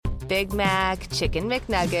Big Mac, Chicken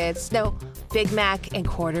McNuggets, no, Big Mac and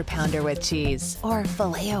Quarter Pounder with cheese, or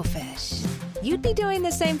Filet-O-Fish. You'd be doing the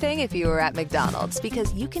same thing if you were at McDonald's,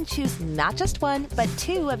 because you can choose not just one, but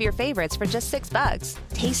two of your favorites for just $6.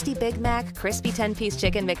 Tasty Big Mac, crispy 10-piece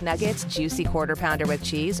Chicken McNuggets, juicy Quarter Pounder with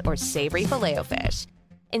cheese, or savory Filet-O-Fish.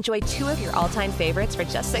 Enjoy two of your all-time favorites for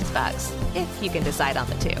just $6, if you can decide on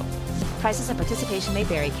the two. Prices and participation may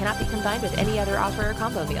vary. Cannot be combined with any other offer or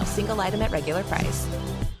combo meal. Single item at regular price.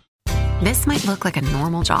 This might look like a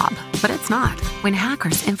normal job, but it's not. When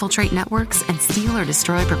hackers infiltrate networks and steal or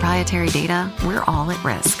destroy proprietary data, we're all at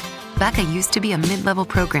risk. Becca used to be a mid-level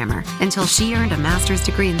programmer until she earned a master's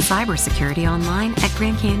degree in cybersecurity online at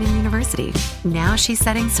Grand Canyon University. Now she's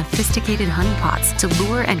setting sophisticated honeypots to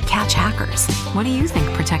lure and catch hackers. What do you think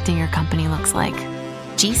protecting your company looks like?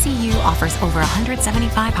 GCU offers over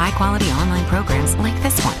 175 high-quality online programs like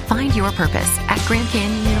this one. Find your purpose at Grand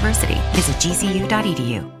Canyon University. Visit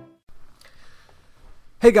gcu.edu.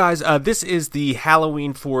 Hey guys, this is the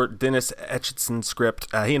Halloween 4 Dennis Etchison script.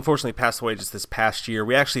 He unfortunately passed away just this past year.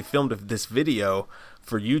 We actually filmed this video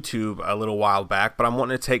for YouTube a little while back, but I'm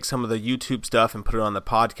wanting to take some of the YouTube stuff and put it on the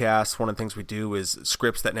podcast. One of the things we do is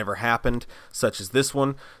scripts that never happened, such as this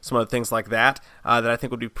one, some other things like that, that I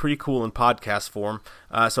think would be pretty cool in podcast form.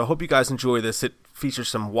 So I hope you guys enjoy this. It features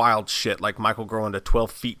some wild shit, like Michael growing to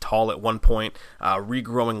 12 feet tall at one point,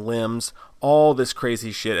 regrowing limbs, all this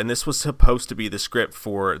crazy shit. And this was supposed to be the script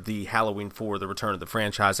for the Halloween 4, the return of the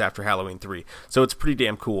franchise after Halloween 3. So it's pretty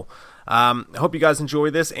damn cool. I hope you guys enjoy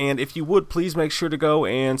this, and if you would, please make sure to go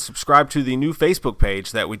and subscribe to the new Facebook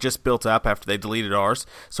page that we just built up after they deleted ours.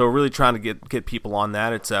 So we're really trying to get people on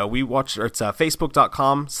that. It's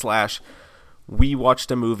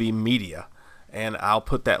facebook.com/WeWatchedAMovieMedia, and I'll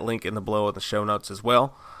put that link in the below in the show notes as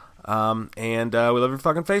well. And we love your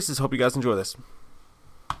fucking faces. Hope you guys enjoy this.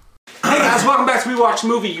 Hey guys, welcome back to We Watch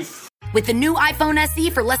Movie. With the new iPhone SE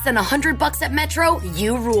for less than $100 at Metro,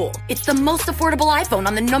 you rule. It's the most affordable iPhone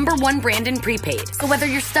on the #1 brand in prepaid. So whether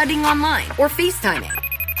you're studying online or FaceTiming.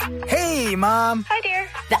 Hey, Mom. Hi, dear.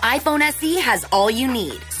 The iPhone SE has all you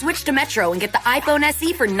need. Switch to Metro and get the iPhone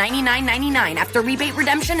SE for $99.99 after rebate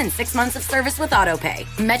redemption and 6 months of service with AutoPay.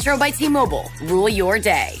 Metro by T-Mobile. Rule your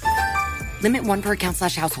day. Limit 1 per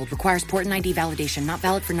account/household. Requires port and ID validation. Not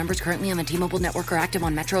valid for numbers currently on the T-Mobile network or active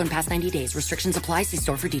on Metro in past 90 days. Restrictions apply. See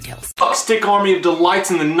store for details. Fuck Stick Army of Delights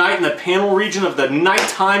in the night in the panel region of the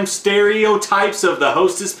nighttime stereotypes of the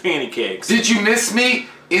Hostess Panty Cakes. Did you miss me?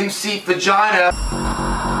 MC Vagina.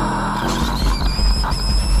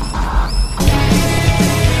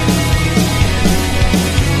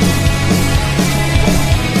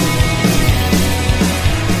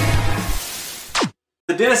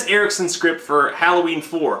 The Dennis Erickson script for Halloween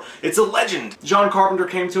 4. It's a legend. John Carpenter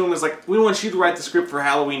came to him and was like, we want you to write the script for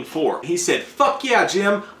Halloween 4. He said, fuck yeah,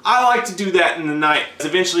 Jim. I like to do that in the night.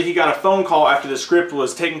 Eventually he got a phone call after the script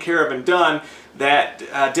was taken care of and done that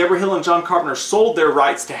Deborah Hill and John Carpenter sold their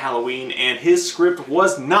rights to Halloween, and his script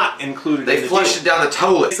was not included in the deal. They flushed it down the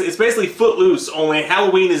toilet. It's basically Footloose, only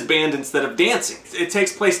Halloween is banned instead of dancing. It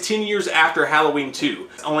takes place 10 years after Halloween 2.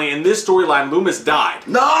 Only in this storyline, Loomis died.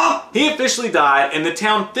 No! He officially died, and the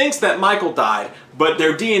town thinks that Michael died, but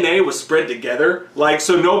their DNA was spread together, like,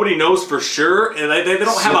 so nobody knows for sure. And they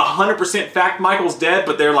don't have 100% fact Michael's dead,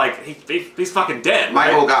 but they're like, he's fucking dead.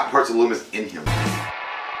 Michael right? got parts of Loomis in him.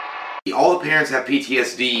 All the parents have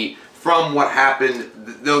PTSD from what happened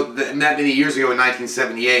that many years ago in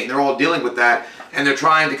 1978, and they're all dealing with that, and they're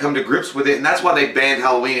trying to come to grips with it, and that's why they banned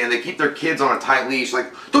Halloween, and they keep their kids on a tight leash,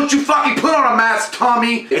 like, don't you fucking put on a mask,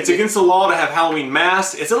 Tommy! It's against the law to have Halloween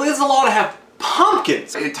masks. It's against the law to have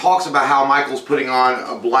pumpkins. It talks about how Michael's putting on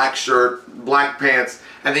a black shirt, black pants,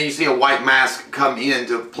 and then you see a white mask come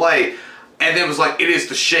into play, and then it was like, it is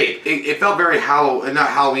the shape. It felt very not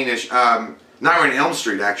Halloweenish, Nightmare on Elm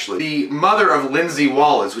Street, actually. The mother of Lindsay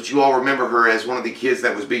Wallace, which you all remember her as one of the kids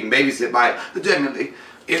that was being babysit by,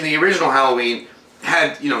 in the original Halloween,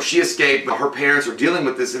 she escaped, but her parents are dealing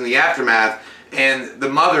with this in the aftermath, and the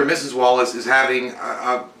mother, Mrs. Wallace, is having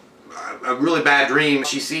a really bad dream.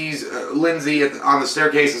 She sees Lindsay on the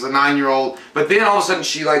staircase as a 9-year-old, but then all of a sudden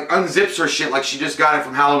she like unzips her shit like she just got it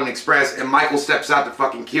from Halloween Express, and Michael steps out to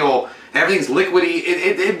fucking kill. Everything's liquidy.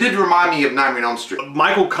 It did remind me of Nightmare on Elm Street.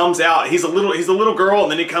 Michael comes out. He's a little girl,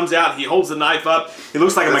 and then he comes out. He holds the knife up. He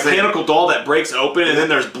looks like a mechanical doll that breaks open, and then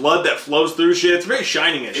there's blood that flows through shit. It's very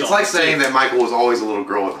Shining-ish. It's like saying that Michael was always a little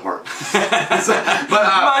girl at heart.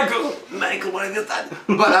 Michael, what have you done?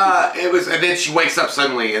 But it was, and then she wakes up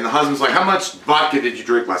suddenly, and the husband's like, "How much vodka did you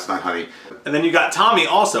drink last night, honey?" And then you got Tommy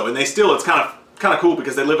also, and it's kind of kind of cool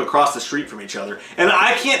because they live across the street from each other. And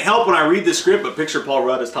I can't help when I read the script but picture Paul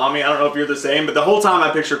Rudd as Tommy. I don't know if you're the same, but the whole time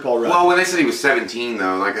I pictured Paul Rudd. Well, when they said he was 17,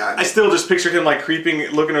 though, like I still just pictured him like creeping,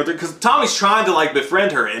 looking at her, because Tommy's trying to like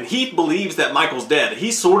befriend her, and he believes that Michael's dead.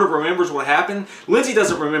 He sort of remembers what happened. Lindsay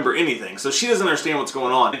doesn't remember anything, so she doesn't understand what's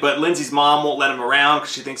going on. But Lindsay's mom won't let him around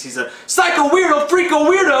because she thinks he's a psycho weirdo,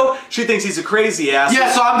 freako weirdo. She thinks he's a crazy ass.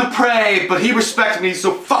 Yeah, so I'm the prey, but he respects me,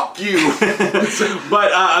 so fuck you.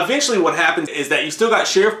 But eventually what happens is that you still got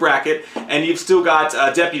Sheriff Brackett and you've still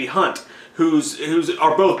got Deputy Hunt, who's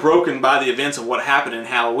are both broken by the events of what happened in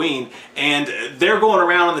Halloween, and they're going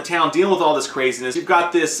around in the town dealing with all this craziness. You've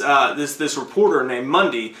got this this reporter named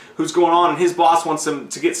Mundy who's going on, and his boss wants him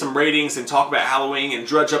to get some ratings and talk about Halloween and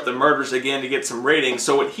drudge up the murders again to get some ratings.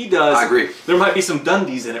 So what he does, I agree. There might be some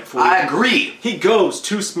Dundies in it for you. I agree. He goes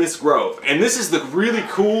to Smith's Grove, and this is the really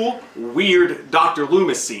cool, weird Dr.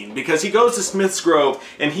 Loomis scene, because he goes to Smith's Grove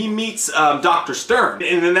and he meets Dr. Stern.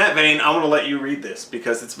 And in that vein, I want to let you read this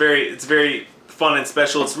because it's very fun and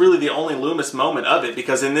special. It's really the only Loomis moment of it,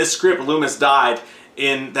 because in this script, Loomis died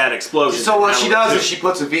in that explosion. So what she does is she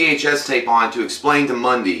puts a VHS tape on to explain to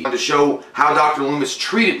Mundy, to show how Dr. Loomis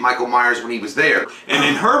treated Michael Myers when he was there. And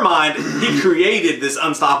in her mind, he created this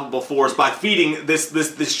unstoppable force by feeding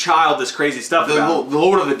this child this crazy stuff The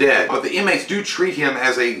Lord of the Dead. But the inmates do treat him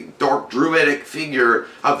as a dark druidic figure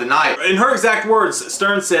of the night. In her exact words,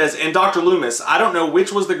 Stern says, and Dr. Loomis, I don't know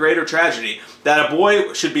which was the greater tragedy, that a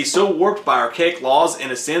boy should be so warped by archaic laws,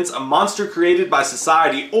 in a sense, a monster created by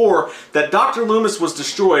society, or that Dr. Loomis was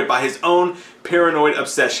destroyed by his own paranoid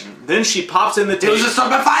obsession. Then she pops in the tape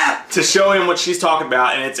to show him what she's talking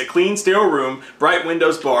about, and it's a clean, sterile room, bright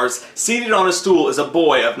windows, bars. Seated on a stool is a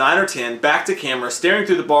boy of 9 or 10, back to camera, staring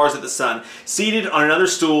through the bars at the sun. Seated on another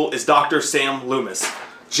stool is Dr. Sam Loomis.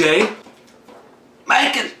 Jay?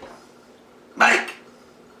 Mike!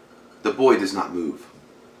 The boy does not move.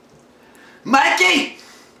 Mikey!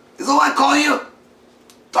 Is all I call you?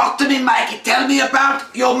 Talk to me, Mikey. Tell me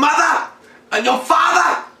about your mother and your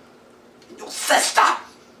father and your sister.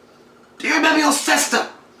 Do you remember your sister?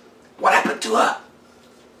 What happened to her?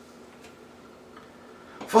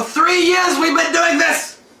 For 3 years we've been doing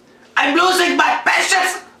this. I'm losing my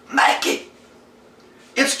patience, Mikey.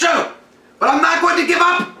 It's true, but I'm not going to give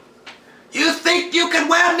up. You think you can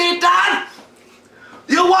wear me down?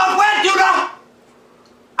 You won't win, you know.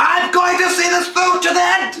 I'm going to see this through to the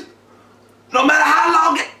end, no matter how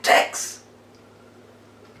long it takes.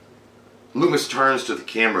 Loomis turns to the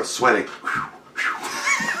camera, sweating.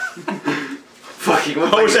 Fucking.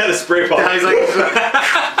 I wish I had a spray bottle. He's like,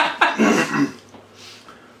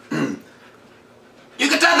 you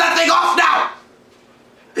can turn that thing off now.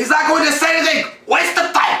 He's not going to say anything. Waste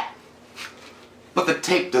of time. But the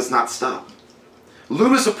tape does not stop.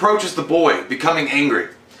 Loomis approaches the boy, becoming angry.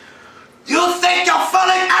 You think you're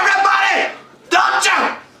fooling everybody, don't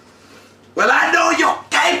you? Well, I know your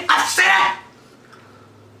game. I've seen it.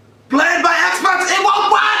 Played by experts, it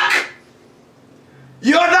won't work.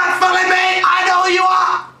 You're not fooling me. I know who you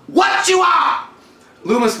are. What you are.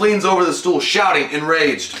 Loomis leans over the stool, shouting,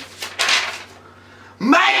 enraged.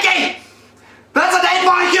 Mikey! That's a name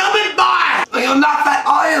for a human boy! You're not that,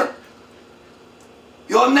 are you?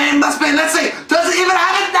 Your name must be, let's see, does it even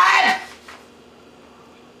have a name?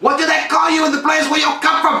 What do they call you in the place where you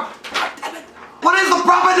come from? God damn it. What is the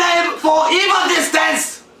proper name for evil these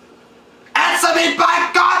days? Answer me, by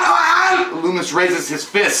God, or I'll... Loomis raises his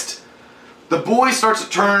fist. The boy starts to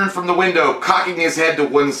turn from the window, cocking his head to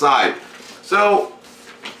one side. So...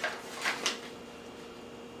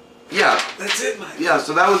 yeah. That's it, Mike. Yeah,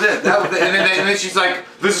 so that was it. And then she's like,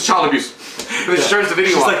 this is child abuse. And then she turns the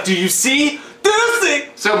video She's off. like, do you see?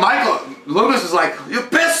 So Loomis was like, you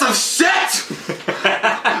piece of shit!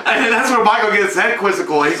 And that's where Michael gets head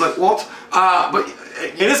quizzical. He's like, what? But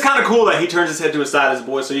it is kind of cool that he turns his head to his side as a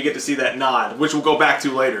boy, so you get to see that nod, which we'll go back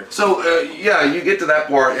to later. So, yeah, you get to that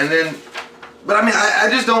part, and then... But, I mean, I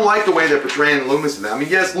just don't like the way they're portraying Loomis in that. I mean,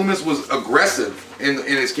 yes, Loomis was aggressive in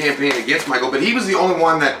his campaign against Michael, but he was the only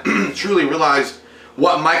one that truly realized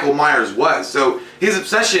what Michael Myers was. So his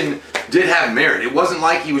obsession did have merit. It wasn't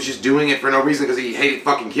like he was just doing it for no reason because he hated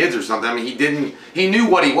fucking kids or something. I mean, he knew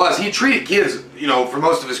what he was. He treated kids, you know, for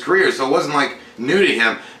most of his career, so it wasn't like new to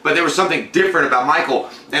him, but there was something different about Michael.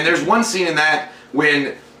 And there's one scene in that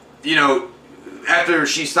when, you know, after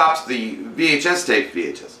she stops the VHS tape,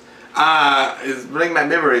 is bringing my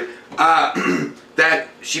memory, that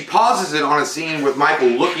she pauses it on a scene with Michael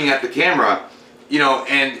looking at the camera, you know,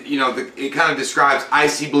 and, you know, it kind of describes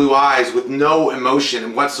icy blue eyes with no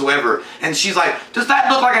emotion whatsoever. And she's like, does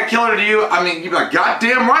that look like a killer to you? I mean, you'd be like,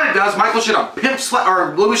 goddamn right it does. Michael should have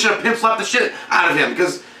Loomis should have pimp slapped the shit out of him,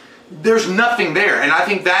 because there's nothing there. And I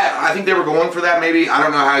think they were going for that maybe. I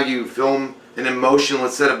don't know how you film an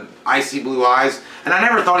emotionless set of icy blue eyes. And I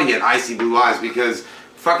never thought he had icy blue eyes because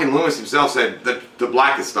fucking Loomis himself said the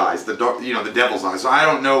blackest eyes, the dark, you know, the devil's eyes. So I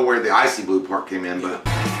don't know where the icy blue part came in, but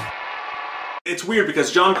it's weird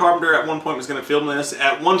because John Carpenter at one point was going to film this.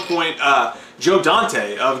 At one point, Joe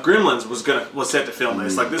Dante of Gremlins was set to film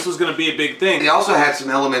this. Like, this was going to be a big thing. They also had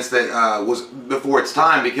some elements that was before its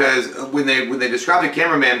time because when they described the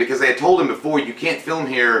cameraman, because they had told him before, you can't film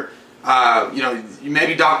here. You know,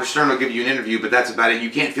 maybe Dr. Stern will give you an interview, but that's about it.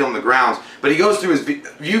 You can't film the grounds. But he goes through his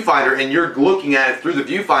viewfinder, and you're looking at it through the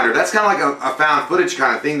viewfinder. That's kind of like a found footage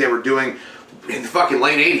kind of thing they were doing in the fucking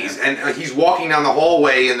late 80s. And he's walking down the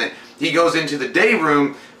hallway, and he goes into the day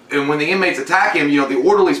room, and when the inmates attack him, you know, the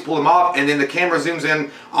orderlies pull him off, and then the camera zooms in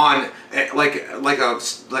on like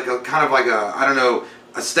a kind of like a, I don't know,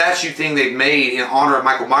 a statue thing they've made in honor of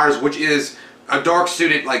Michael Myers, which is a dark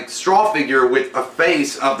suited like straw figure with a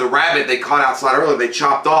face of the rabbit they caught outside earlier. They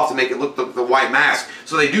chopped off to make it look the white mask.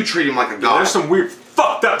 So they do treat him like a god. There's some weird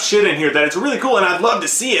fucked up shit in here that it's really cool, and I'd love to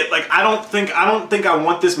see it. Like, I don't think I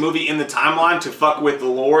want this movie in the timeline to fuck with the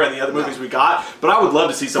lore and the other movies we got, but I would love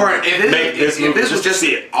to see someone make this movie. If this was just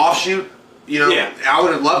an offshoot, you know, I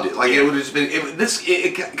would have loved it. Like, it would have just been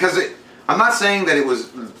because I'm not saying that it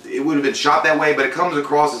would have been shot that way, but it comes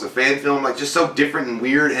across as a fan film, like just so different and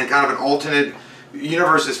weird and kind of an alternate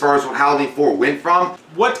universe as far as what Halloween 4 went from.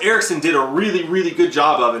 What Erickson did a really, really good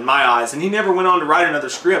job of, in my eyes, and he never went on to write another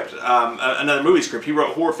script, another movie script. He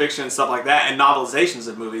wrote horror fiction and stuff like that, and novelizations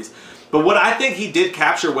of movies. But what I think he did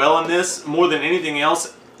capture well in this, more than anything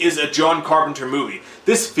else, is a John Carpenter movie.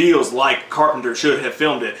 This feels like Carpenter should have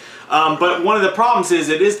filmed it. But one of the problems is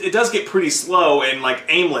it does get pretty slow and like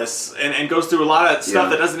aimless, and goes through a lot of stuff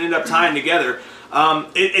that doesn't end up tying together.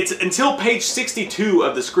 It's until page 62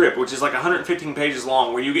 of the script, which is like 115 pages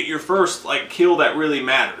long, where you get your first like kill that really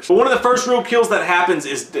matters. But one of the first real kills that happens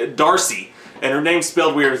is Darcy, and her name's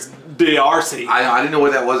spelled weird. It's Darcy. I didn't know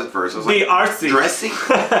what that was at first. I was like, Darcy. Dressy?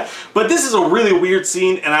 But this is a really weird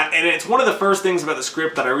scene, and it's one of the first things about the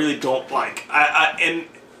script that I really don't like. And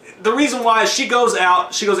the reason why is she goes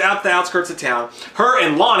out to the outskirts of town. Her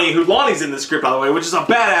and Lonnie, who Lonnie's in the script, by the way, which is a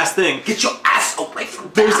badass thing. Get your ass away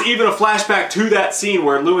from there. town. There's even a flashback to that scene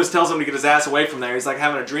where Loomis tells him to get his ass away from there. He's like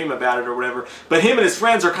having a dream about it or whatever. But him and his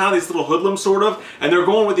friends are kind of these little hoodlums, sort of, and they're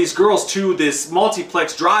going with these girls to this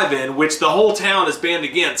multiplex drive-in, which the whole town is banned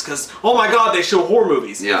against because, oh my god, they show horror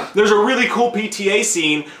movies. Yeah. There's a really cool PTA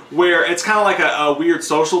scene where it's kind of like a weird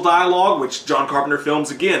social dialogue, which John Carpenter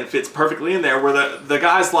films again, fits perfectly in there, where the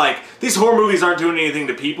guy's like, these horror movies aren't doing anything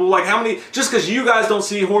to people. Like, how many, just because you guys don't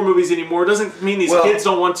see horror movies anymore doesn't mean these kids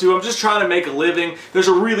don't want to. I'm just trying to make a living. There's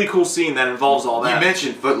a really cool scene that involves all that. You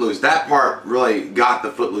mentioned Footloose. That part really got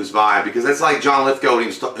the Footloose vibe, because that's like John Lithgow when he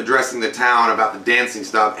was addressing the town about the dancing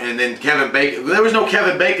stuff, and then Kevin Bacon, there was no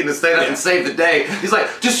Kevin Bacon to stand up and save the day. He's like,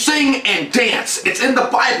 just sing and dance. It's in the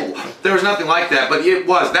Bible. There was nothing like that, but it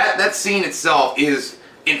was. That scene itself is,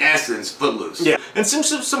 in essence, Footloose. Yeah, and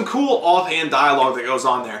some cool offhand dialogue that goes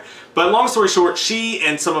on there. But long story short, she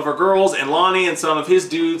and some of her girls and Lonnie and some of his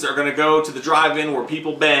dudes are going to go to the drive-in where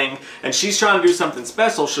people bang, and she's trying to do something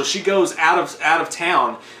special, so she goes out of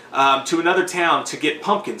town to another town to get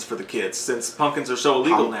pumpkins for the kids, since pumpkins are so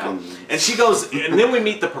illegal now. And she goes, and then we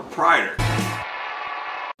meet the proprietor.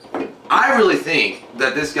 I really think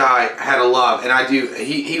that this guy had a love, and I do,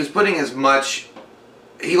 he was putting as much,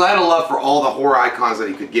 he had a love for all the horror icons that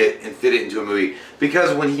he could get and fit it into a movie.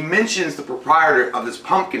 Because when he mentions the proprietor of this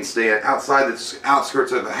pumpkin stand outside the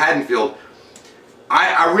outskirts of Haddonfield,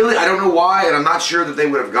 I don't know why, and I'm not sure that they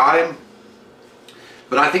would have got him,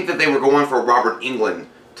 but I think that they were going for a Robert Englund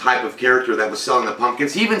type of character that was selling the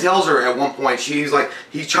pumpkins. He even tells her at one point, she's like,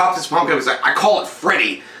 he chops his pumpkin, he's like, I call it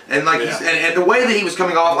Freddy. And like and the way that he was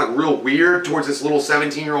coming off like real weird towards this little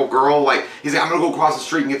 17-year-old girl, like he's like, I'm gonna go across the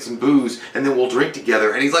street and get some booze and then we'll drink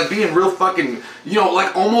together. And he's like being real fucking, you know,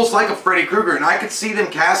 like almost like a Freddy Krueger. And I could see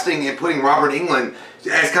them casting and putting Robert Englund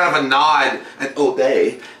as kind of a nod, an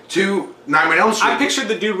obey to Nightmare on Elm Street. I pictured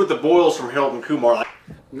the dude with the boils from Harold and Kumar. Like,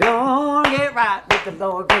 gonna get right with the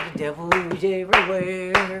Lord, with the devil's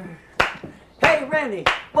everywhere. Hey, Randy,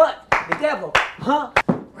 what? The devil, huh?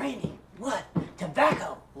 Randy, what?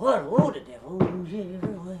 Tobacco. What? Oh, the devil's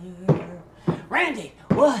everywhere. Randy,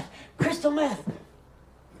 what? Crystal meth.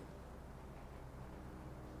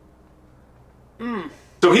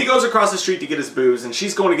 So he goes across the street to get his booze, and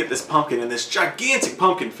she's going to get this pumpkin in this gigantic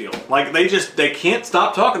pumpkin field. Like, they can't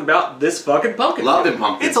stop talking about this fucking pumpkin. Love them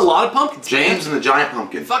pumpkins. It's a lot of pumpkins. James and the giant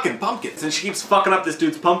pumpkin. Fucking pumpkins. And she keeps fucking up this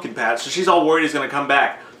dude's pumpkin patch, so she's all worried he's going to come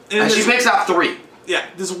back. And she picks out 3. Yeah,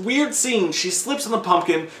 this weird scene. She slips on the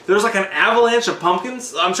pumpkin. There's like an avalanche of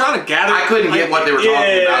pumpkins. I'm trying to gather. I couldn't get what they were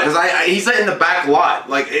talking about because he said in the back lot,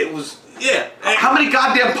 like it was. Yeah. How many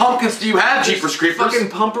goddamn pumpkins do you have, Jeepers Creepers? Fucking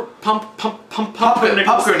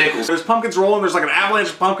pumpernickels. There's pumpkins rolling. There's like an avalanche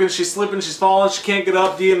of pumpkins. She's slipping. She's falling. She can't get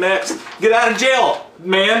up. DMX, get out of jail,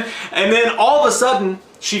 man. And then all of a sudden,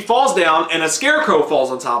 she falls down, and a scarecrow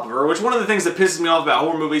falls on top of her. Which one of the things that pisses me off about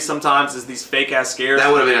horror movies sometimes is these fake ass scares.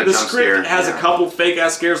 That would have been a the jump script scare. has a couple fake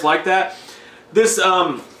ass scares like that. This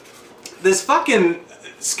fucking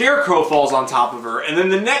scarecrow falls on top of her, and then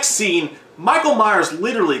the next scene, Michael Myers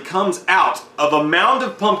literally comes out of a mound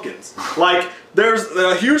of pumpkins. Like, there's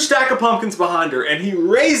a huge stack of pumpkins behind her, and he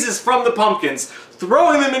raises from the pumpkins,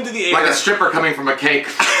 throwing them into the air. Like a stripper coming from a cake.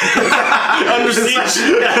 Under siege.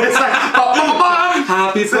 It's like,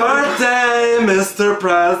 happy birthday, Mr.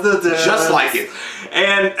 President. Just like it.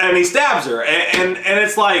 And he stabs her, and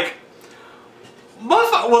it's like,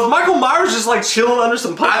 was Michael Myers just like chilling under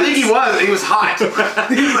some pumpkins? I think he was. He was hot.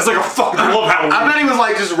 It's like a fucking love Halloween. I bet he was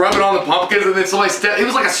like just rubbing on the pumpkins, and then somebody he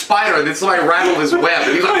was like a spider, and then somebody rattled his web,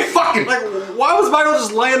 and he was like, "Fucking!" Like, why was Michael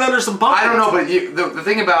just laying under some pumpkins? I don't know, but the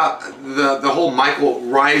thing about the whole Michael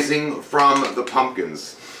rising from the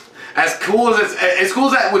pumpkins. As cool as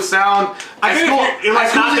that would sound, I think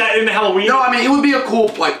it's not that in Halloween. No, I mean it would be a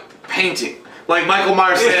cool like painting. Like Michael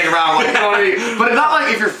Myers standing around, like, you know what I mean? But it's not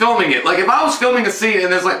like if you're filming it. Like if I was filming a scene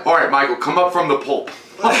and there's like, all right, Michael, come up from the pulp.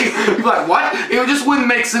 Like, you'd be like, what? It just wouldn't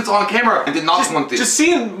make sense on camera. I did not want this. Just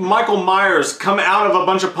seeing Michael Myers come out of a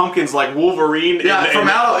bunch of pumpkins like Wolverine in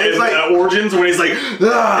Origins when he's like,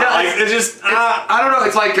 it's just, I don't know,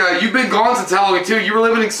 it's like, you've been gone since Halloween 2, you were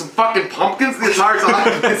living in some fucking pumpkins the entire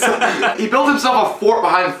time. He built himself a fort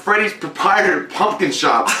behind Freddy's proprietor pumpkin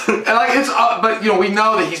shop. And like, but you know, we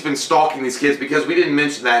know that he's been stalking these kids because we didn't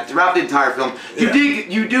mention that throughout the entire film.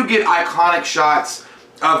 You do get iconic shots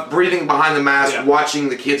of breathing behind the mask, watching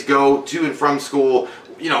the kids go to and from school.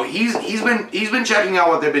 You know, he's been checking out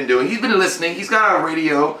what they've been doing. He's been listening. He's got a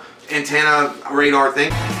radio antenna radar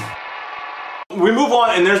thing. We move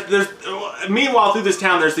on, and there's meanwhile through this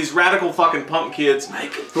town there's these radical fucking punk kids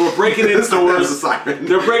who are breaking in stores.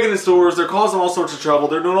 They're breaking in stores. They're causing all sorts of trouble.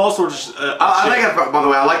 They're doing all sorts of I like it, by the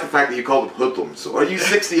way, I like the fact that you called them hoodlums. So are you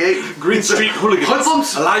 68? Green Street hooligans.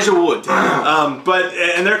 Hoodlums? Elijah Wood. But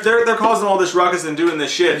they're causing all this ruckus and doing this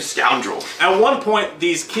shit. You scoundrel. At one point,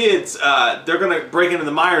 these kids they're gonna break into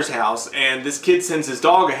the Myers house, and this kid sends his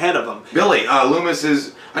dog ahead of them. Billy,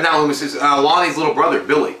 Lonnie's little brother,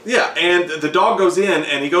 Billy. Yeah, and the dog goes in,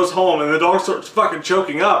 and he goes home, and the dog starts fucking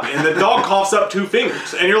choking up, and the dog coughs up 2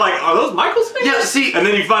 fingers, and you're like, are those Michael's fingers? Yeah, see, and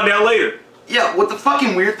then you find out later. Yeah, what the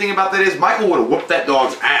fucking weird thing about that is, Michael would have whooped that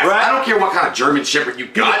dog's ass. Right? I don't care what kind of German Shepherd you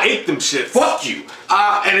got. I ate them shits. Fuck you.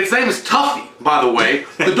 And its name is Tuffy, by the way.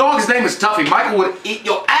 The dog's name is Tuffy. Michael would eat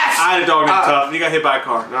your ass. I had a dog named Tuff. He got hit by a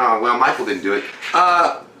car. Oh, well, Michael didn't do it.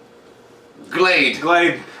 Glade.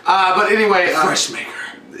 But anyway. Freshmaker.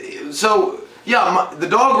 So, yeah, the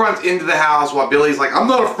dog runs into the house while Billy's like, I'm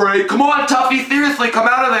not afraid. Come on, Tuffy, seriously, come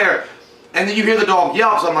out of there. And then you hear the dog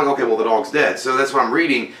yelp, so I'm like, okay, well, the dog's dead. So that's what I'm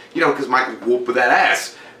reading, you know, because Michael whooped with that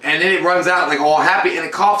ass. And then it runs out, like, all happy, and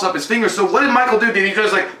it coughs up his fingers. So what did Michael do? Did he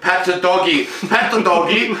just, like, pat the doggy, and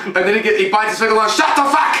then he bites his finger, like, shut the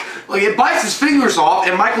fuck! Like, it bites his fingers off,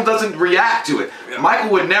 and Michael doesn't react to it. Yeah. Michael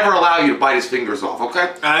would never allow you to bite his fingers off,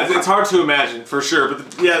 okay? It's hard to imagine, for sure.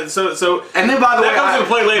 But, so... And then, by the way... That comes into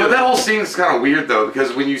play later. But that whole scene is kind of weird, though,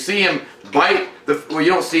 because when you see him bite well, you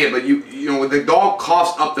don't see it, but you know, when the dog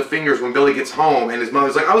coughs up the fingers when Billy gets home, and his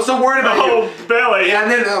mother's like, I was so worried about you. Oh, Billy! Yeah,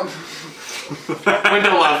 and then...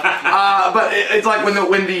 window love. But it's like when the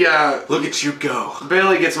look at you go.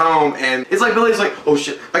 Billy gets home and it's like Billy's like, oh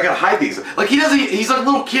shit, I gotta hide these. Like he's like a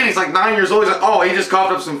little kid. He's like 9 years old. He's like, oh, he just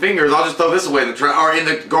coughed up some fingers. I'll just throw this away in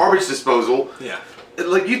the garbage disposal. Yeah.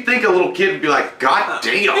 Like you'd think a little kid would be like, God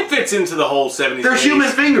damn. It fits into the whole 70s. They're human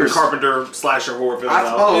fingers. Carpenter slasher horror film. I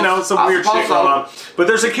suppose. You know, some weird shit going on. But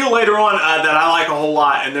there's a kill later on that I like a whole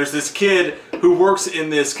lot, and there's this kid who works in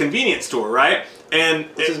this convenience store, right? And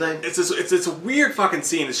what's his name? It's a weird fucking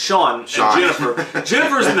scene. It's Sean. And Jennifer.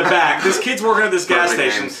 Jennifer's in the back. This kid's working at this gas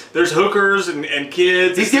station. Names. There's hookers and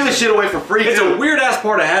kids. He's giving shit away for free. It's a weird ass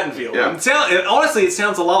part of Haddonfield. Yeah. Honestly, it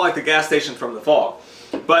sounds a lot like the gas station from The Fog.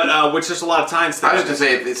 But which there's a lot of times. I was just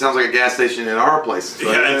gonna say it sounds like a gas station in our place.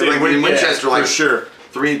 Yeah, like in Winchester, like for sure.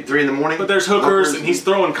 3 in the morning. But there's hookers, and he's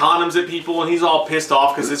throwing condoms at people, and he's all pissed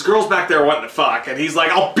off because this girl's back there wanting to fuck, and he's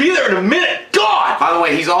like, "I'll be there in a minute." God. By the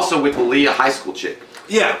way, he's also with Leah, high school chick.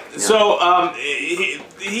 Yeah. So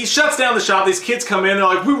he shuts down the shop. These kids come in. They're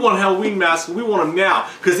like, we want Halloween masks. We want them now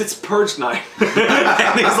because it's purge night.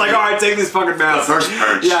 And he's like, all right, take these fucking masks. The first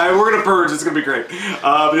purge. Yeah, we're gonna purge. It's gonna be great.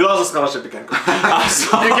 But he lost a scholarship again.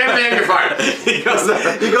 So, You get me and you're fired. he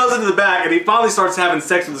goes into the back and he finally starts having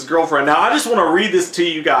sex with his girlfriend. Now, I just want to read this to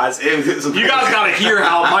you guys. You guys gotta hear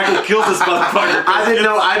how Michael kills this motherfucker. I didn't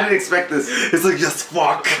know. I didn't expect this. It's like, yes,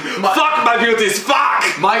 fuck. Fuck my beauties, fuck!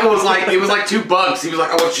 Michael was like, it was like 2 bugs. He was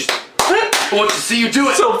like, I want to see you do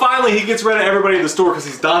it. So finally, he gets rid of everybody in the store because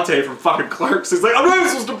he's Dante from fucking Clerks. He's like, I'm not even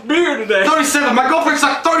supposed to be here today. 37. My girlfriend's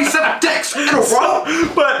like 37 dicks in a row.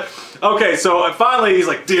 But, okay, so finally he's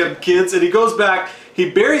like, damn kids, and he goes back. He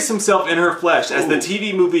buries himself in her flesh as the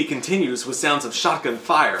TV movie continues with sounds of shotgun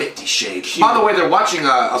fire. 50 Shades. By the way, they're watching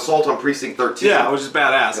Assault on Precinct 13. Yeah, which is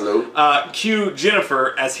badass. Hello. Cue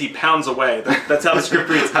Jennifer as he pounds away. That's how the script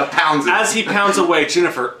reads. Pounds it. As he pounds away,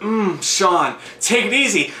 Jennifer, Sean, take it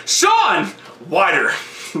easy. Sean! Wider.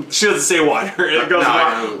 She doesn't say wider. It goes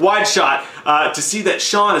wide shot to see that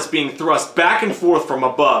Sean is being thrust back and forth from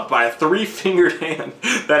above by a 3-fingered hand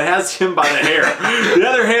that has him by the hair. The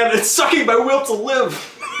other hand is sucking my will to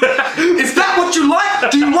live. Is that what you like?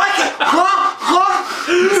 Do you like it? Huh?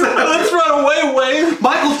 Let's run away, Wayne.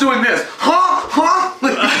 Michael's doing this.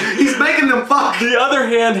 He's making them fuck. The other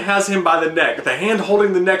hand has him by the neck. The hand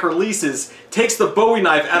holding the neck releases, takes the Bowie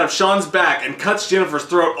knife out of Sean's back, and cuts Jennifer's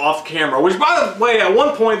throat off camera. Which, by the way, at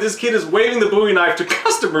one point, this kid is waving the Bowie knife to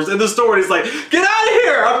customers in the store, and he's like, get out of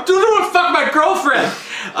here! I'm doing to fuck my girlfriend!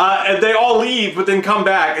 And they all leave, but then come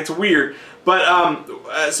back. It's weird.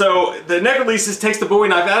 But, so the neck releases, takes the Bowie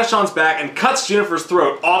knife out of Sean's back, and cuts Jennifer's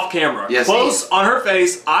throat off camera. Yes, close on her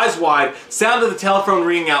face, eyes wide, sound of the telephone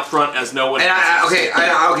ringing out front as no one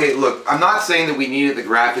okay, look, I'm not saying that we needed the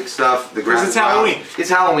graphic stuff. Because it's Halloween. It's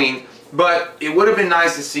Halloween. But it would have been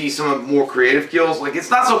nice to see some more creative kills. Like, it's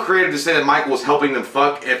not so creative to say that Michael was helping them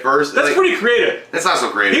fuck at first. That's like, pretty creative. That's not so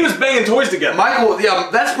creative. He was banging toys together. Michael, yeah,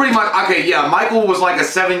 that's pretty much, okay, yeah, Michael was like a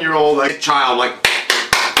 7-year-old like, child, like,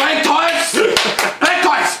 bang toys! Bang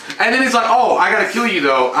toys! And then he's like, oh, I gotta kill you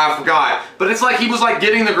though, I forgot. But it's like, he was like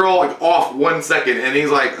getting the girl like off 1 second, and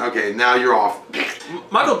he's like, okay, now you're off.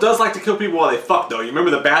 Michael does like to kill people while they fuck though. You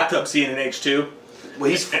remember the bathtub scene in H2? Well,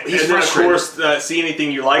 he's and then of course, see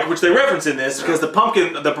anything you like, which they reference in this, because the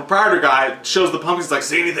pumpkin, the proprietor guy shows the pumpkins like,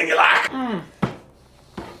 see anything you like.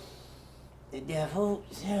 The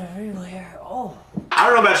devil's everywhere. Oh. I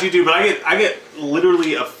don't know about you two, but I get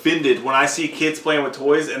literally offended when I see kids playing with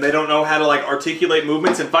toys and they don't know how to like articulate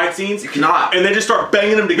movements in fight scenes. You cannot. And they just start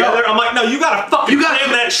banging them together. No. I'm like, no, you gotta fucking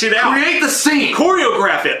plan that shit out. Create the scene.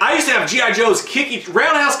 Choreograph it. I used to have G.I. Joes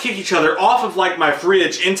roundhouse kick each other off of like my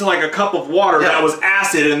fridge into like a cup of water that was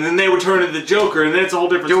acid, and then they would turn into the Joker, and then it's a whole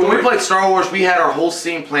different story. When we played Star Wars, we had our whole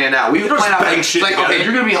scene planned out. We would plan out like, okay,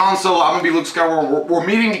 you're gonna be Han Solo, I'm gonna be Luke Skywalker. We're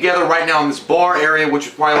meeting together right now in this bar area, which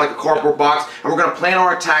is probably like a cardboard box, and we're gonna plan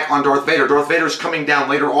our attack on Darth Vader. Darth Vader's coming down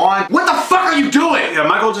later on. What the fuck are you doing? Yeah,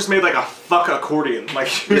 Michael just made like a fuck accordion. Like,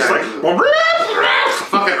 he was like,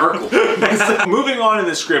 fucking Urkel. Moving on in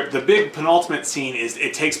the script, the big penultimate scene is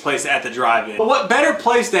it takes place at the drive-in. But what better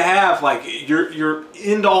place to have like your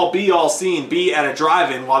end-all be-all scene be at a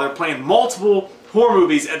drive-in while they're playing multiple horror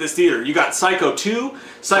movies at this theater? You got Psycho 2,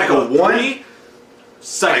 Psycho 3,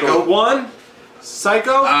 Psycho 1,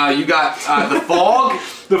 Psycho. You got The Fog.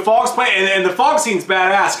 The Fog's playing, and the Fog scene's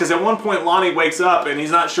badass because at one point Lonnie wakes up and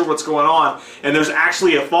he's not sure what's going on, and there's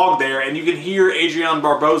actually a fog there, and you can hear Adrienne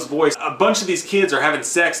Barbeau's voice. A bunch of these kids are having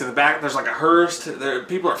sex in the back. There's like a hearse.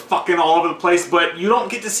 People are fucking all over the place, but you don't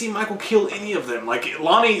get to see Michael kill any of them. Like,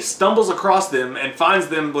 Lonnie stumbles across them and finds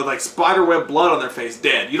them with like spiderweb blood on their face,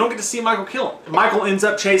 dead. You don't get to see Michael kill them. Michael ends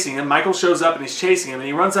up chasing him. Michael shows up and he's chasing him, and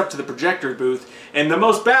he runs up to the projector booth. And the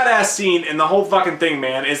most badass scene in the whole fucking thing,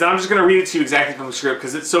 man, is that I'm just gonna read it to you exactly from the script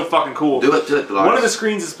because it's so fucking cool. Do it, One of the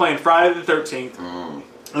screens is playing Friday the 13th,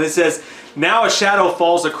 and it says, "Now a shadow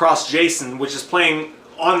falls across Jason," which is playing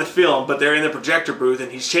on the film, but they're in the projector booth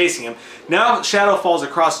and he's chasing him. Now a shadow falls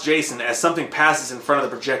across Jason as something passes in front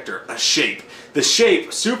of the projector, a shape. The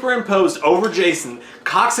shape, superimposed over Jason,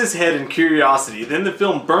 cocks his head in curiosity. Then the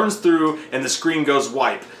film burns through and the screen goes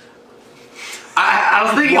white. I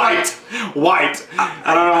was thinking white.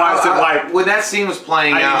 I don't know why I said white. When that scene was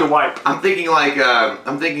playing I out, need to wipe. I'm thinking like,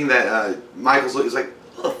 that Michael's like,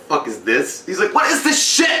 what the fuck is this? He's like, what is this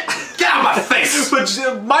shit? Get out of my face!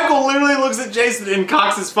 But Michael literally looks at Jason and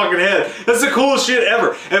cocks his fucking head. That's the coolest shit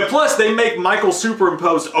ever. And plus, they make Michael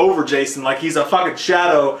superimposed over Jason like he's a fucking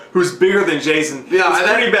shadow who's bigger than Jason. Yeah,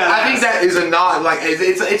 it's pretty badass. I think that is a nod. Like,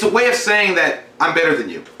 it's a way of saying that I'm better than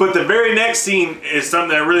you. But the very next scene is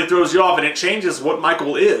something that really throws you off, and it changes what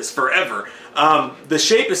Michael is forever. The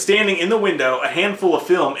shape is standing in the window, a handful of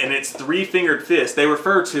film, and its three-fingered fist. They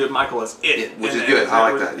refer to Michael as it. Which is good.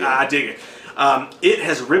 I like that. Yeah. I dig it. It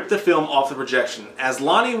has ripped the film off the projection. As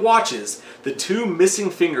Lonnie watches, the two missing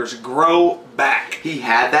fingers grow back. He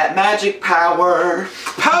had that magic power.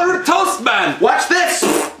 Powdered toast man! Watch this!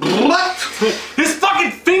 What? His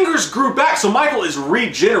fucking fingers grew back, so Michael is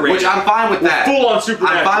regenerated. Which I'm fine with that. Full on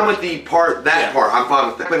supernatural. I'm fine with the part, part. I'm fine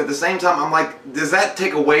with that. But at the same time, I'm like, does that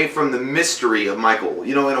take away from the mystery of Michael,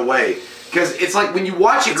 you know, in a way? Because it's like when you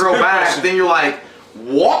watch it grow back, then you're like,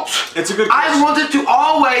 what? It's a good question. I wanted to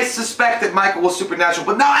always suspect that Michael was supernatural,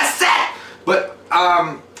 but now I said. But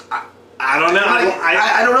I don't know.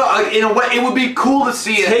 I don't know. Like, in a way, it would be cool to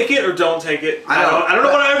see it. Take it or don't take it. I don't know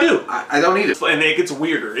what I would do. I don't need it. And it gets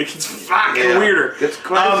weirder. It gets fucking weirder. It's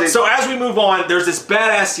crazy. So as we move on, there's this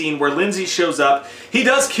badass scene where Lindsay shows up. He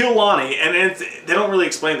does kill Lonnie, and they don't really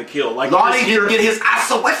explain the kill. Like Lonnie didn't get his ass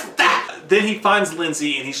away from that. Then he finds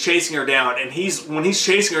Lindsay and he's chasing her down, and when he's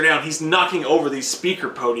chasing her down, he's knocking over these speaker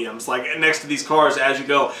podiums like next to these cars as you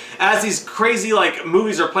go. As these crazy like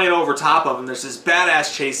movies are playing over top of him, there's this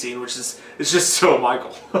badass chase scene, which is it's just so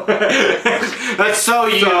Michael. That's so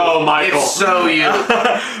you. So Michael. It's so you.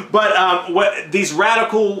 But what these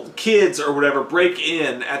radical kids or whatever break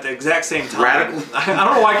in at the exact same time. Radical. I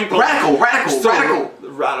don't know why I keep radical.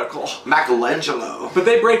 Michelangelo. But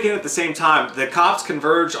they break in at the same time. The cops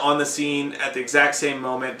converge on the scene at the exact same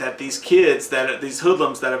moment that these kids, these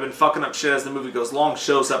hoodlums that have been fucking up shit as the movie goes long,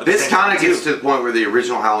 shows up. At this kind of gets to the point where the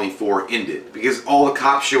original Halloween 4 ended because all the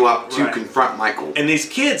cops show up to confront Michael. And these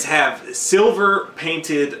kids have silver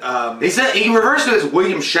painted. They said he reversed it as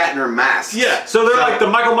William Shatner masks. Yeah, so they're like the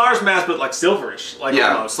Michael Myers mask, but like silverish, like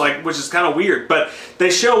almost, like which is kind of weird. But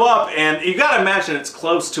they show up, and you gotta imagine it's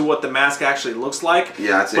close to what the mask actually looks like.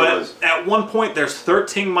 Yeah, I'd say it was. At one point, there's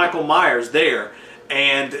 13 Michael Myers there,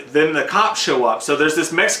 and then the cops show up. So there's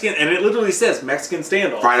this Mexican, and it literally says Mexican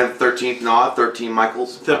standoff. Friday the 13th nod, 13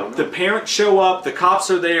 Michaels. The parents show up, the cops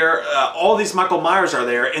are there, all these Michael Myers are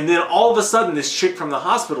there, and then all of a sudden this chick from the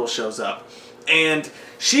hospital shows up. And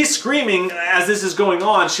she's screaming as this is going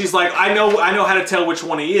on. She's like, I know how to tell which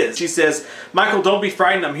one he is. She says, Michael, don't be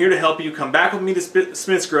frightened. I'm here to help you. Come back with me to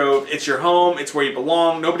Smith's Grove. It's your home. It's where you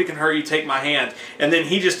belong. Nobody can hurt you. Take my hand. And then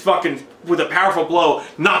he just fucking, with a powerful blow,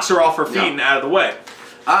 knocks her off her feet and out of the way.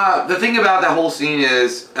 The thing about that whole scene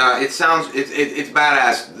is, it's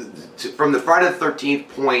badass. From the Friday the 13th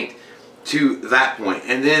point to that point,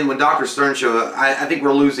 and then when Dr. Stern showed up, I think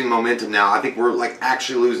we're losing momentum now. I think we're like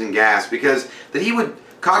actually losing gas because that he would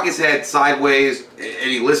cock his head sideways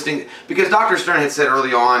and he listening because Dr. Stern had said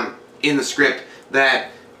early on in the script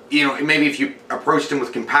that, you know, maybe if you approached him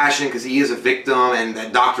with compassion because he is a victim and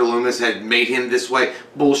that Dr. Loomis had made him this way,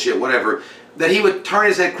 bullshit, whatever, that he would turn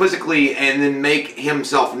his head quizzically and then make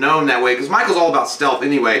himself known that way because Michael's all about stealth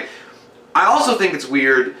anyway. I also think it's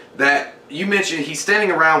weird that you mentioned he's standing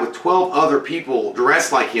around with 12 other people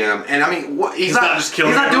dressed like him, and I mean, he's not just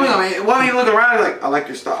killing. He's not doing. I mean, why do you look around? He's like, I like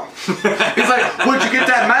your style. He's like, where'd you get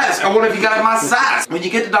that mask? I wonder if you got my size. When you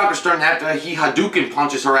get to Dr. Stern after he Hadouken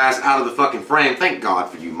punches her ass out of the fucking frame, thank God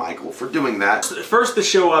for you, Michael, for doing that. First to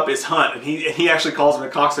show up is Hunt, and he actually calls him a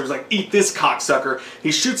cocksucker. He's like, eat this cocksucker.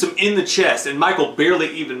 He shoots him in the chest, and Michael barely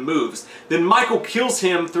even moves. Then Michael kills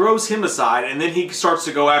him, throws him aside, and then he starts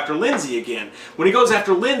to go after Lindsay again. When he goes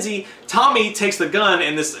after Lindsay, Tommy takes the gun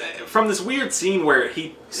and from this weird scene where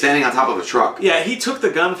he standing on top of a truck. Yeah, he took the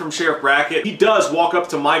gun from Sheriff Brackett. He does walk up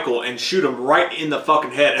to Michael and shoot him right in the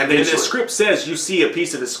fucking head. And then the script says you see a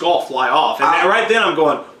piece of his skull fly off. And right then I'm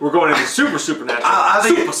going, we're going into supernatural.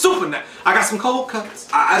 Supernatural. I got some cold cuts.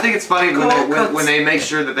 I think it's funny when they make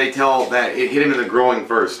sure that they tell that it hit him in the groin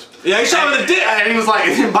first. Yeah, he shot him in the dick. And he was like,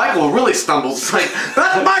 and Michael really stumbles. It's like,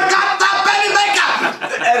 that's my goddamn baby maker!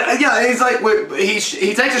 And yeah, he's like,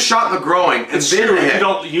 he takes a shot in the groin. And then if you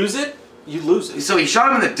don't use it, you lose it. So he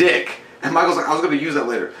shot him in the dick. And Michael's like, I was going to use that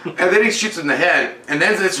later. And then he shoots him in the head. And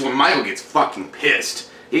then this is when Michael gets fucking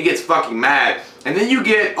pissed. He gets fucking mad. And then you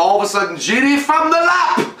get, all of a sudden, Ginny from the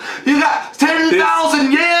lap! You got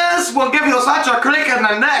 10,000 years, we'll give you such a crick in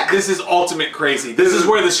the neck! This is ultimate crazy. This is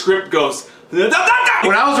where the script goes. When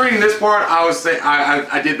I was reading this part, I was saying,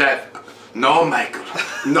 I did that. No, Michael.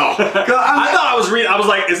 No. I thought I was reading, I was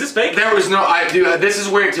like, is this fake? There was no, this is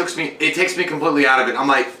where it takes me completely out of it. I'm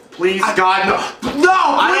like, please, God, no. No,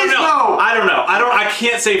 please, no. I don't know. I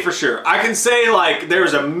can't say for sure. I can say, like,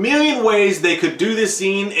 there's a million ways they could do this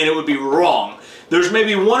scene and it would be wrong. there's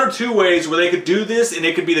maybe 1 or 2 ways where they could do this, and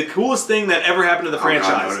it could be the coolest thing that ever happened to the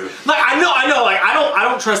franchise. God, no, like I know. Like I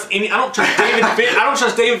don't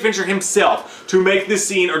trust David Fincher himself to make this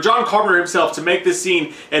scene, or John Carpenter himself to make this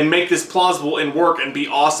scene and make this plausible and work and be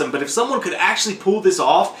awesome. But if someone could actually pull this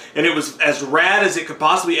off, and it was as rad as it could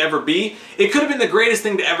possibly ever be, it could have been the greatest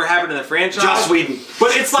thing to ever happen to the franchise. Joss Whedon.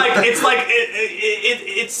 But it's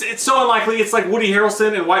so unlikely. It's like Woody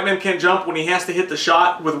Harrelson in White Men Can't Jump when he has to hit the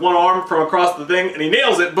shot with one arm from across the thing, and he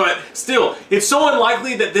nails it. But still, it's so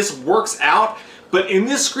unlikely that this works out. But in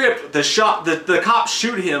this script, the cops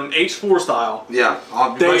shoot him H4 style. Yeah,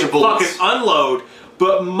 a They bunch of bullets. fucking unload.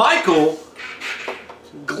 But Michael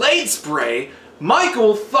Glade spray.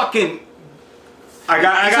 Michael fucking. I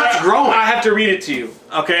got growing. I have to read it to you.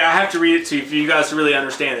 Okay, I have to read it to you for you guys to really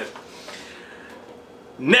understand it.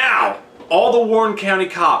 Now, all the Warren County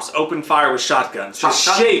cops open fire with shotguns. The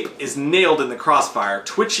shape is nailed in the crossfire,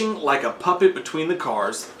 twitching like a puppet between the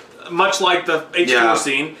cars, much like the H4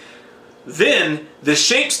 scene. Then the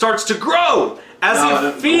shape starts to grow as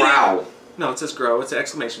if feeding. Growl. No, it says grow. It's an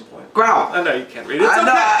exclamation point. Growl. I know you can't read it. It's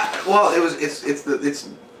okay. Well,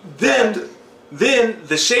 Then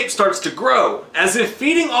the shape starts to grow, as if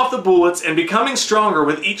feeding off the bullets and becoming stronger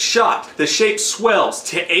with each shot. The shape swells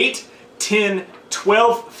to 8, 10,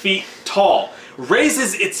 12 feet tall,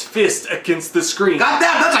 raises its fist against the screen.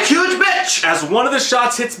 Goddamn, that's a huge bitch! As one of the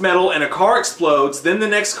shots hits metal and a car explodes, then the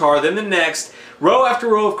next car, then the next, row after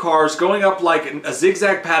row of cars going up like a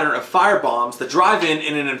zigzag pattern of firebombs that drive in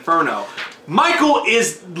an inferno. Michael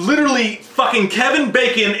is literally fucking Kevin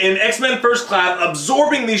Bacon in X-Men First Class,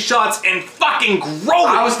 absorbing these shots and fucking growing.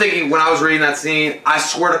 I was thinking when I was reading that scene, I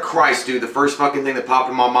swear to Christ, dude, the first fucking thing that popped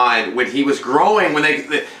in my mind when he was growing,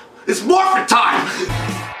 it's morphin' time!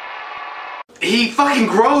 He fucking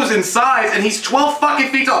grows in size, and he's 12 fucking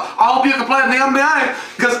feet tall. I hope you can play in the NBA,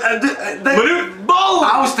 because I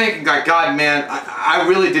was thinking, like, God, man, I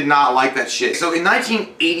really did not like that shit. So in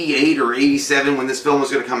 1988 or 87, when this film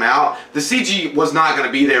was going to come out, the CG was not going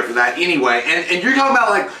to be there for that anyway. And you're talking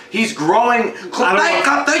about, like, he's growing.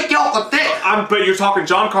 But you're talking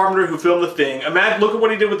John Carpenter, who filmed The Thing. Imagine, look at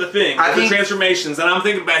what he did with The Thing, the transformations, and I'm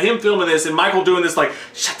thinking about him filming this, and Michael doing this, like,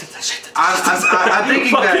 I'm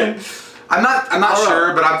thinking that. I'm not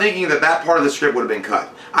sure, but I'm thinking that part of the script would have been cut.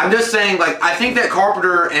 I'm just saying, like, I think that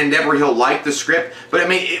Carpenter and Deborah Hill liked the script, but I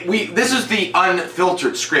mean, this is the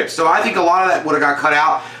unfiltered script, so I think a lot of that would have got cut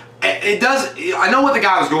out. It does. I know what the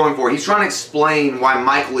guy was going for. He's trying to explain why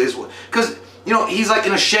Michael is, because you know he's like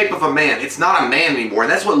in the shape of a man. It's not a man anymore,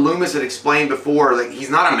 and that's what Loomis had explained before. Like, he's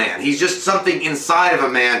not a man. He's just something inside of a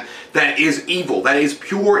man that is evil, that is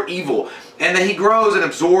pure evil, and then he grows and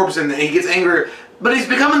absorbs, and he gets angry. But he's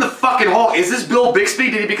becoming the fucking Hulk. Is this Bill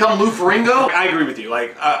Bixby? Did he become Lou Ferrigno? I agree with you.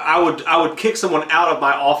 Like, I would kick someone out of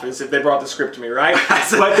my office if they brought the script to me, right?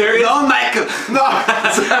 But there is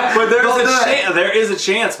but there is a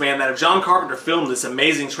chance, man, that if John Carpenter filmed this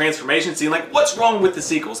amazing transformation scene, like, what's wrong with the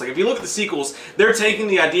sequels? Like, if you look at the sequels, they're taking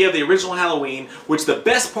the idea of the original Halloween, which the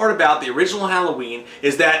best part about the original Halloween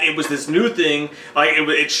is that it was this new thing. Like,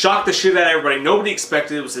 it shocked the shit out of everybody. Nobody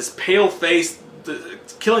expected it. It was this pale face,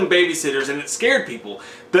 killing babysitters, and it scared people.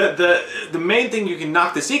 The main thing you can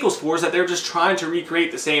knock the sequels for is that they're just trying to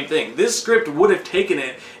recreate the same thing. This script would have taken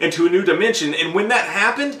it into a new dimension, and when that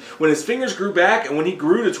happened, when his fingers grew back and when he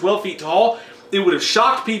grew to 12 feet tall, it would have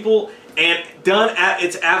shocked people, and done at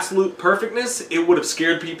its absolute perfectness, it would have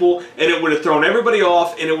scared people, and it would have thrown everybody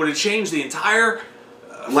off, and it would have changed the entire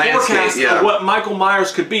forecast of what Michael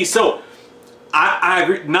Myers could be. So I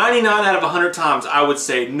agree. 99 out of 100 times, I would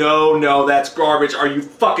say, no, that's garbage. Are you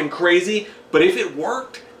fucking crazy? But if it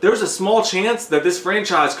worked, there's a small chance that this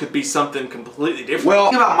franchise could be something completely different. Well,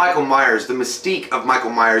 the thing about Michael Myers, the mystique of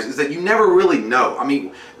Michael Myers, is that you never really know. I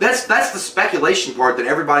mean, that's the speculation part that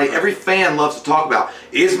every fan loves to talk about.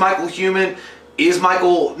 Is Michael human? Is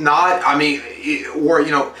Michael not? I mean, or,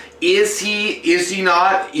 you know, is he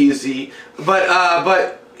not? Is he?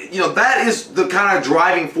 But you know, that is the kind of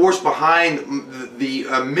driving force behind the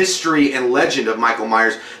mystery and legend of Michael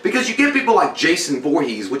Myers, because you get people like Jason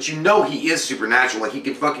Voorhees, which you know he is supernatural, like he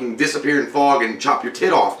can fucking disappear in fog and chop your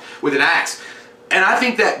tit off with an axe. And I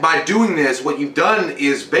think that by doing this, what you've done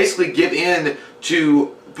is basically give in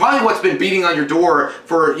to probably what's been beating on your door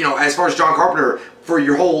for, you know, as far as John Carpenter, for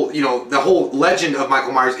your whole, you know, the whole legend of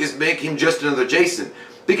Michael Myers is make him just another Jason.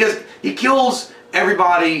 Because he kills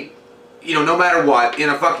everybody, you know, no matter what, in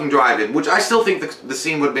a fucking drive-in, which I still think the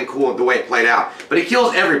scene would have been cool the way it played out. But he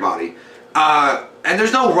kills everybody. And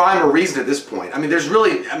there's no rhyme or reason at this point. I mean, there's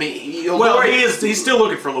really, I mean, you know, well, Laurie, he's still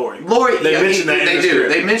looking for Laurie. They mention that. They do.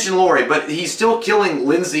 They mention Laurie, but he's still killing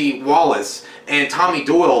Lindsay Wallace and Tommy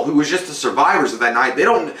Doyle, who was just the survivors of that night.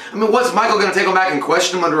 What's Michael going to take him back and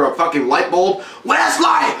question him under a fucking light bulb?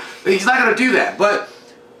 Wesley! He's not going to do that.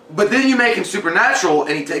 But then you make him supernatural,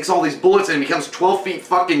 and he takes all these bullets and becomes 12 feet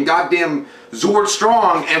fucking goddamn Zord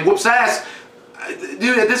strong and whoops ass.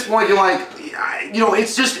 Dude, at this point, you're like,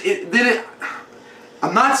 it's just,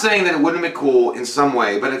 I'm not saying that it wouldn't have been cool in some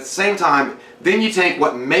way, but at the same time, then you take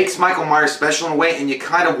what makes Michael Myers special in a way and you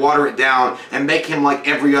kind of water it down and make him like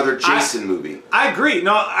every other Jason movie. I agree.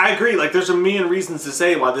 No, I agree. Like, there's a million reasons to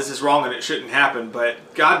say why this is wrong and it shouldn't happen, but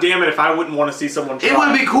god damn it if I wouldn't want to see someone try. It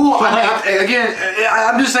would be cool.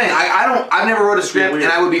 I'm just saying, I never wrote a script and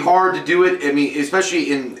it would be hard to do it. I mean,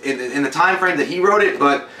 especially in the time frame that he wrote it,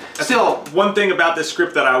 but still. One thing about this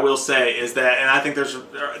script that I will say is that, and I think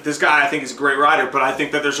this guy I think is a great writer, but I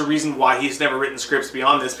think that there's a reason why he's never written scripts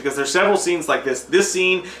beyond this, because there's several scenes like this. This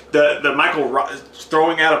scene, the Michael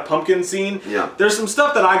throwing out a pumpkin scene, there's some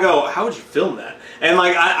stuff that I go, how would you film that? And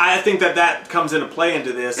like I think that comes into play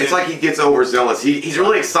into this. It's like he gets overzealous. He's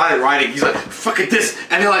really excited writing. He's like, fuck it this,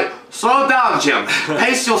 and they're like, slow down, Jim.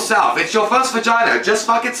 Pace yourself. It's your first vagina. Just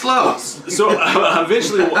fuck it slow. So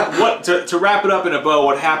eventually, to wrap it up in a bow,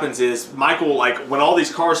 what happens is Michael, like when all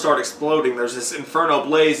these cars start exploding, there's this inferno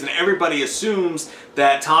blaze, and everybody assumes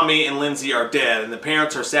that Tommy and Lindsay are dead, and the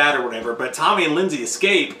parents are sad or whatever. But Tommy and Lindsay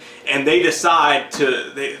escape, and they decide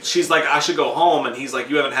she's like, I should go home, and he's like,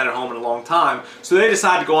 you haven't had a home in a long time. So they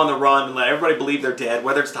decide to go on the run and let everybody believe they're dead,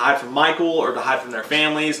 whether it's to hide from Michael or to hide from their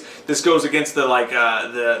families. This goes against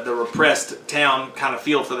the repressed town kind of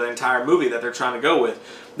feel for the entire movie that they're trying to go with.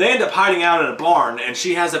 They end up hiding out in a barn, and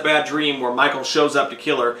she has a bad dream where Michael shows up to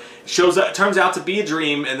kill her. Turns out to be a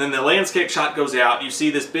dream, and then the landscape shot goes out. You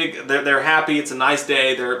see this big, they're happy, it's a nice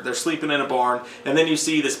day, they're sleeping in a barn, and then you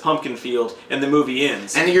see this pumpkin field, and the movie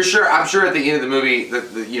ends. And I'm sure at the end of the movie,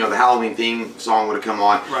 the Halloween theme song would have come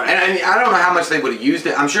on. Right. And I don't know how much they would have used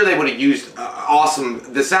it. I'm sure they would have used awesome,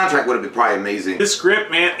 the soundtrack would have been probably amazing. This script,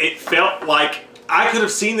 man, it felt like I could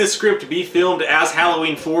have seen this script be filmed as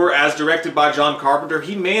Halloween 4, as directed by John Carpenter.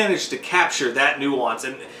 He managed to capture that nuance,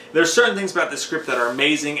 and there's certain things about this script that are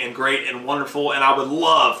amazing and great and wonderful, and I would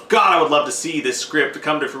love to see this script to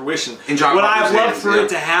come to fruition. Would I have loved for it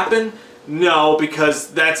to happen? No,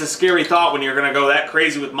 because that's a scary thought when you're going to go that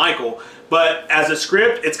crazy with Michael. But as a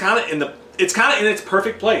script, it's kind of in its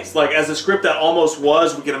perfect place. Like, as a script that almost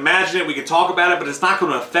was, we can imagine it, we can talk about it, but it's not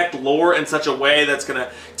going to affect lore in such a way that's going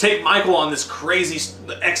to take Michael on this crazy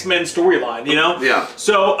X-Men storyline, you know? Yeah.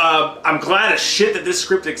 So, I'm glad as shit that this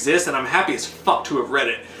script exists, and I'm happy as fuck to have read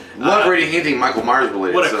it. Love reading anything Michael Myers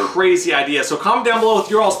related. What a crazy idea. So comment down below with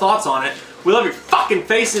your all's thoughts on it. We love your fucking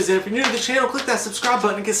faces, and if you're new to the channel, click that subscribe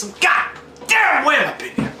button and get some goddamn wham up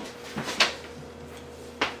in here.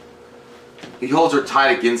 He holds her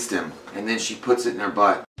tight against him, and then she puts it in her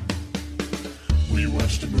butt. We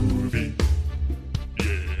watched a movie.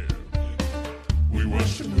 Yeah. We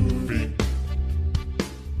watched a movie.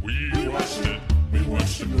 We watched it. We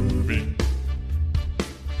watched a movie.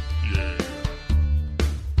 Yeah.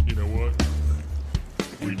 You know what?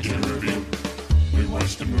 We did a review. We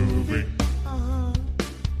watched a movie.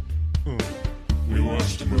 We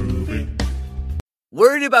watched a movie.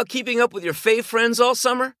 Worried about keeping up with your fave friends all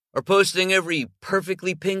summer? Or posting every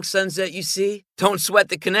perfectly pink sunset you see? Don't sweat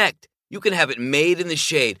the Connect. You can have it made in the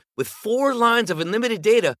shade with 4 lines of unlimited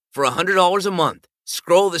data for $100 a month.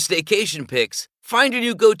 Scroll the staycation pics, find your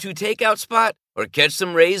new go-to takeout spot, or catch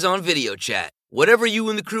some rays on video chat. Whatever you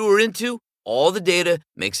and the crew are into, all the data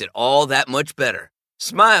makes it all that much better.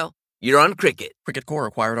 Smile. You're on Cricket. Cricket Core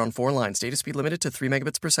acquired on 4 lines. Data speed limited to 3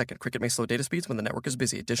 megabits per second. Cricket may slow data speeds when the network is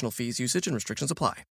busy. Additional fees, usage, and restrictions apply.